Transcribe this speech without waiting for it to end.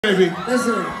Baby.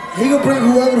 Listen, he gonna bring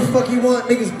whoever the fuck he want,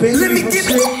 niggas bang me from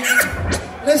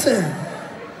shit. Listen,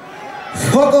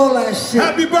 fuck all that shit.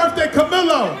 Happy birthday,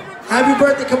 Camilo. Happy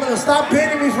birthday, Camilo. Stop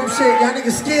banning me from shit. Y'all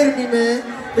niggas scared of me, man.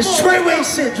 The straightway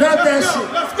shit. Drop that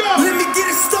shit. Let's go. Let me get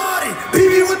it started.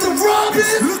 BB with the Robins,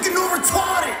 looking all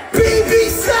retarded. BB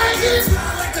sagging.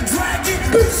 Fly like a dragon.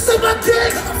 Bitches on my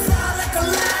dick. I fly like a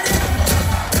ladder.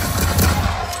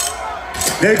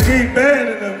 They keep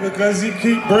banning him because he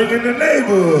keep breaking the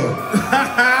neighborhood.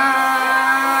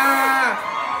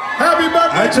 Happy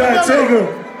birthday, I tried to take him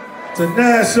to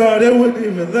Nassau, they wouldn't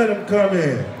even let him come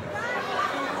in.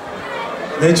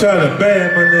 They try to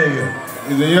ban my nigga.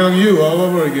 He's a young you all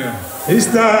over again.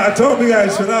 I told me I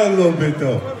should out a little bit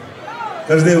though.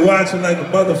 Cause they watching like a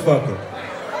motherfucker.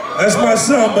 That's my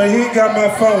son, but he ain't got my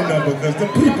phone number because the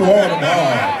people on him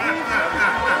hard.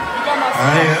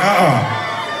 I ain't,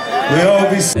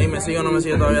 Hey, me sigue o no me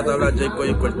sigue, todavía te habla Jacob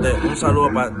y Cortés. Un saludo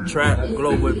para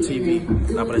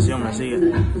TrapGlobalTv. La presión me sigue.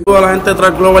 Saludos a la gente de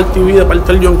TrapGlobalTv de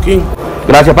parte del John King.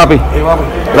 Gracias, papi. Hey, vamos.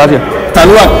 Gracias.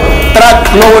 Saludos a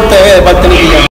TrapGlobalTV de parte del Guillermo.